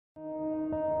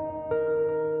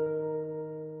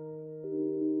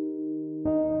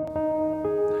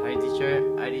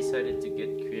I decided to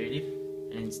get creative,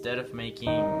 and instead of making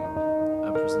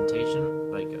a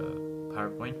presentation like a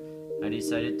PowerPoint, I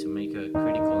decided to make a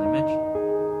critical image,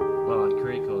 well, a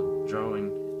critical drawing,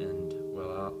 and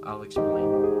well, I'll explain.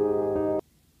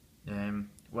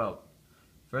 Well,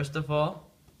 first of all,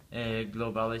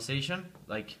 globalization,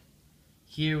 like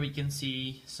here we can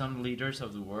see some leaders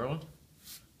of the world,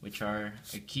 which are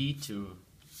a key to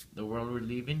the world we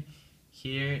live in.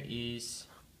 Here is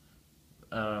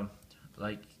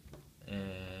like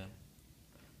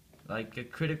a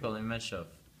critical image of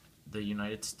the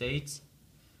United States.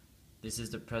 This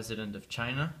is the president of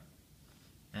China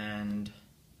and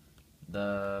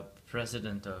the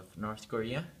president of North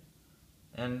Korea.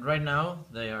 And right now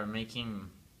they are making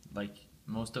like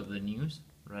most of the news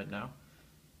right now.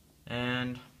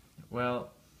 And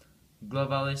well,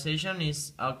 globalization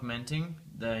is augmenting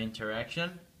the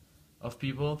interaction of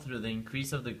people through the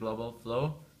increase of the global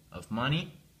flow of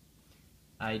money,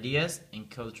 ideas, and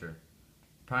culture,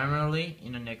 primarily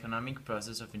in an economic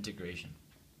process of integration.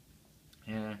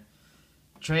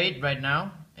 Trade right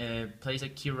now plays a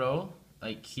key role.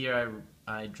 Like here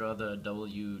I draw the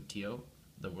WTO,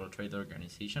 the World Trade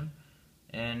Organization,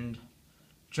 and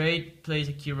trade plays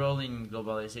a key role in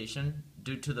globalization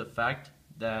due to the fact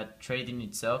that trade in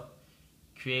itself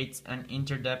creates an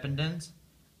interdependence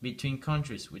between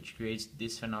countries, which creates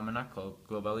this phenomena called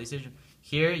globalization.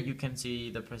 Here you can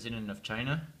see the president of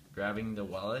China grabbing the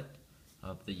wallet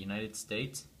of the United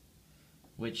States,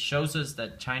 which shows us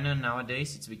that China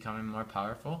nowadays is becoming more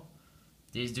powerful.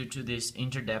 This is due to this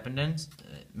interdependence.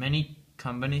 Many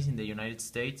companies in the United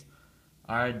States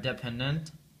are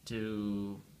dependent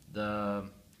to the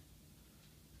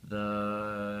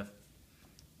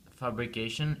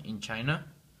fabrication in China,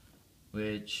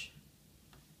 which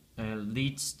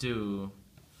leads to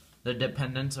the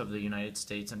dependence of the United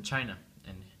States on China.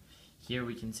 And here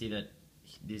we can see that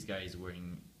this guy is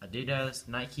wearing Adidas,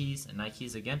 Nikes, and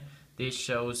Nikes again. This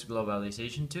shows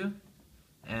globalization too,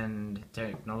 and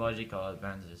technological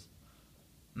advances.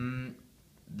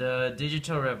 The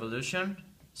digital revolution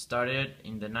started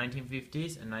in the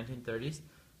 1950s and 1930s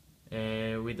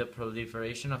with the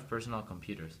proliferation of personal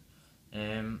computers.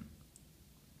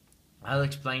 I'll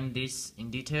explain this in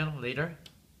detail later.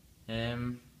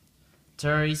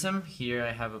 Terrorism, here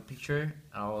I have a picture.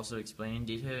 I'll also explain in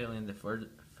detail in the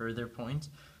further points.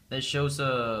 That shows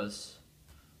us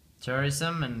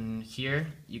terrorism, and here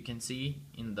you can see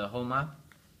in the whole map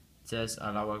it says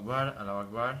Allahu Akbar, Allahu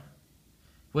Akbar,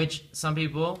 which some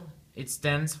people, it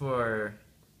stands for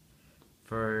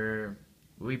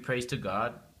we praise to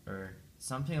God or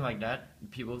something like that.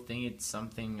 People think it's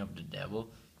something of the devil.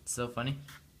 It's so funny,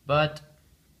 but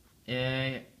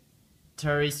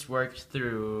terrorists work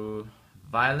through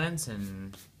violence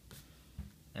and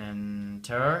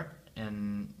terror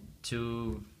and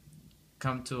to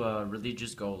come to a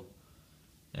religious goal.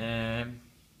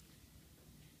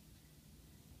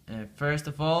 First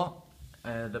of all,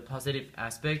 the positive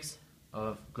aspects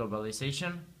of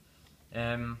globalization.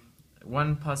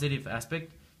 One positive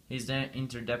aspect is the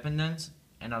interdependence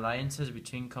and alliances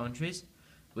between countries,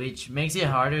 which makes it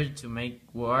harder to make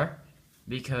war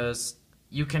because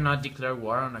you cannot declare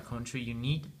war on a country you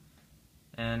need.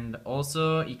 And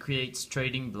also it creates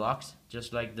trading blocks,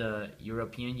 just like the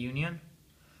European Union,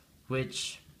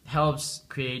 which helps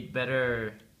create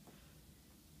better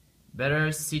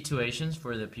situations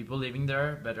for the people living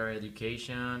there, better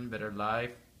education, better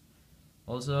life.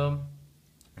 Also,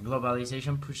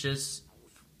 globalization pushes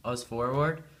us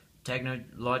forward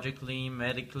technologically,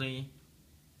 medically,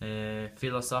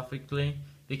 philosophically,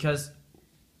 because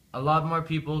a lot more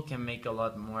people can make a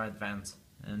lot more advance,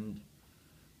 and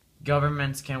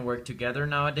governments can work together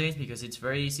nowadays because it's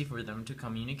very easy for them to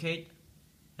communicate.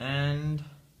 And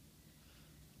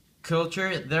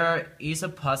culture, there is a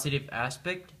positive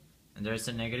aspect and there's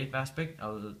a negative aspect.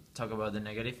 I'll talk about the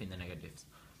negative in the negatives.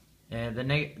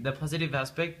 The positive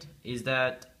aspect is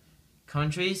that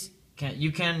countries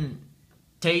you can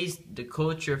taste the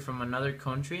culture from another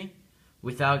country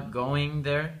without going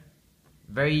there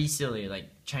very easily, like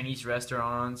Chinese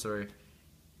restaurants or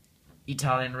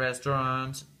Italian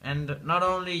restaurants. And not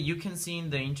only, you can see in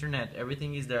the internet,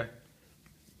 everything is there.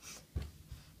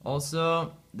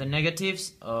 Also, the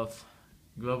negatives of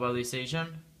globalization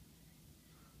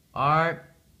are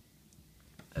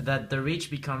that the rich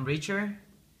become richer,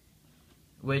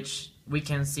 which we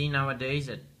can see nowadays,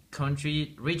 that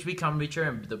rich become richer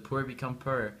and the poor become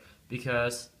poorer,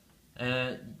 because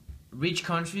rich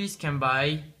countries can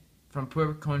buy from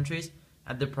poor countries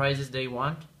at the prices they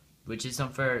want, which is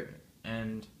unfair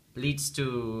and leads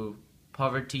to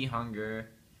poverty, hunger,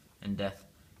 and death.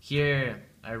 here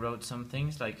I wrote some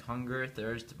things like hunger,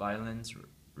 thirst, violence,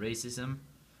 racism.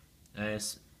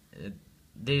 As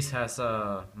this has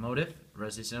a motive: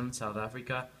 racism, South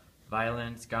Africa;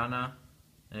 violence, Ghana;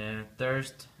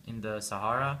 thirst in the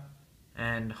Sahara;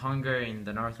 and hunger in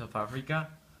the north of Africa.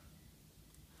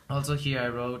 Also here I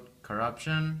wrote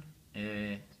corruption.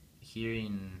 Here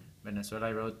in Venezuela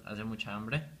I wrote hace mucha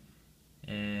hambre.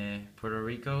 Puerto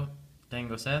Rico,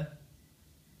 tengo sed.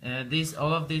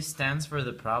 All of this stands for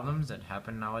the problems that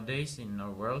happen nowadays in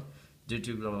our world due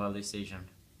to globalization.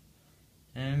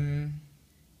 And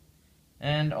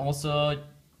also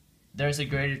there's a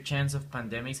greater chance of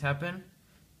pandemics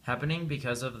happening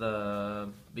because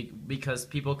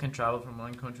people can travel from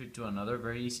one country to another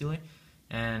very easily,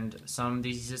 and some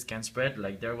diseases can spread.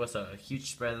 Like there was a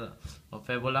huge spread of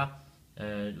Ebola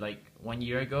like 1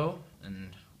 year ago,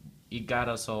 and it got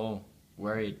us all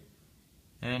worried.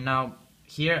 And now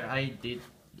here I did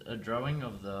a drawing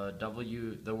of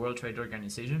the World Trade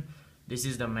Organization. This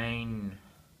is the main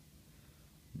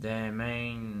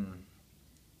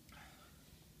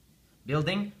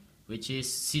building, which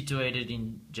is situated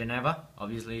in Geneva.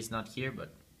 Obviously it's not here,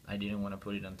 but I didn't want to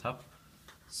put it on top.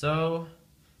 So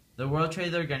the World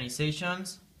Trade Organization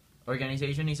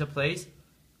is a place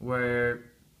where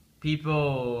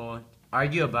people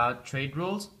argue about trade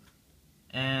rules,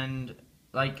 and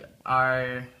like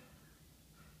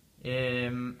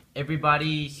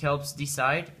everybody helps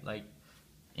decide, like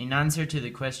in answer to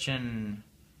the question,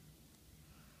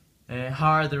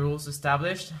 how are the rules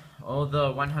established? All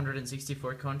the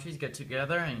 164 countries get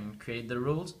together and create the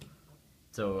rules,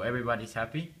 so everybody's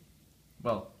happy.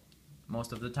 Well,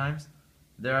 most of the times.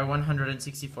 There are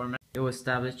 164 members. It was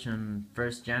established on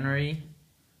 1st January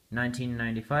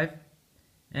 1995,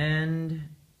 and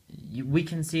we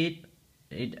can see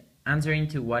it answering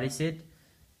to what is it.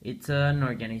 It's an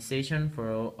organization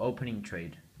for opening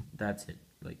trade. That's it.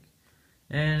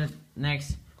 And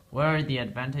next, what are the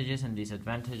advantages and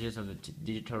disadvantages of the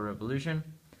digital revolution?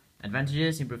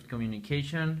 Advantages: improved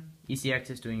communication, easy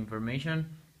access to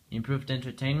information, improved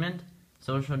entertainment,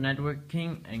 social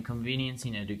networking, and convenience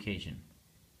in education.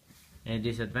 And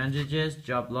disadvantages: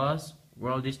 job loss,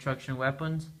 world destruction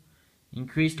weapons,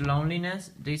 increased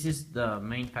loneliness. This is the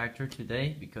main factor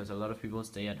today because a lot of people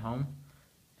stay at home.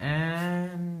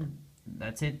 And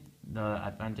that's it. The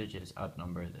advantages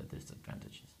outnumber the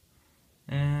disadvantages.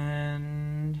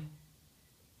 And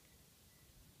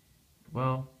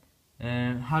well,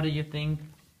 how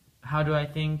do I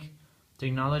think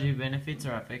technology benefits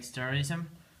or affects terrorism?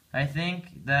 I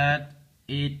think that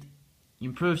it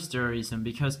improves terrorism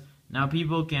because now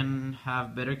people can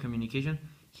have better communication.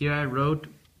 Here I wrote,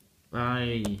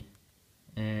 I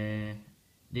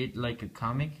did like a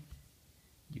comic.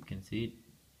 You can see it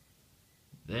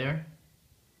there,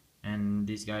 and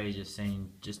this guy is just saying,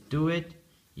 just do it.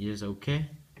 He is okay.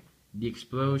 The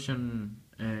explosion,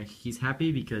 he's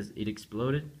happy because it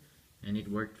exploded and it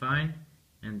worked fine.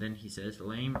 And then he says,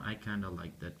 lame. I kinda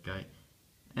like that guy.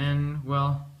 And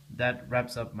well, that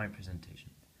wraps up my presentation.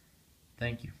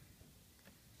 Thank you.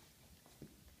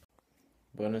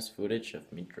 Bonus footage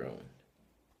of me drawing.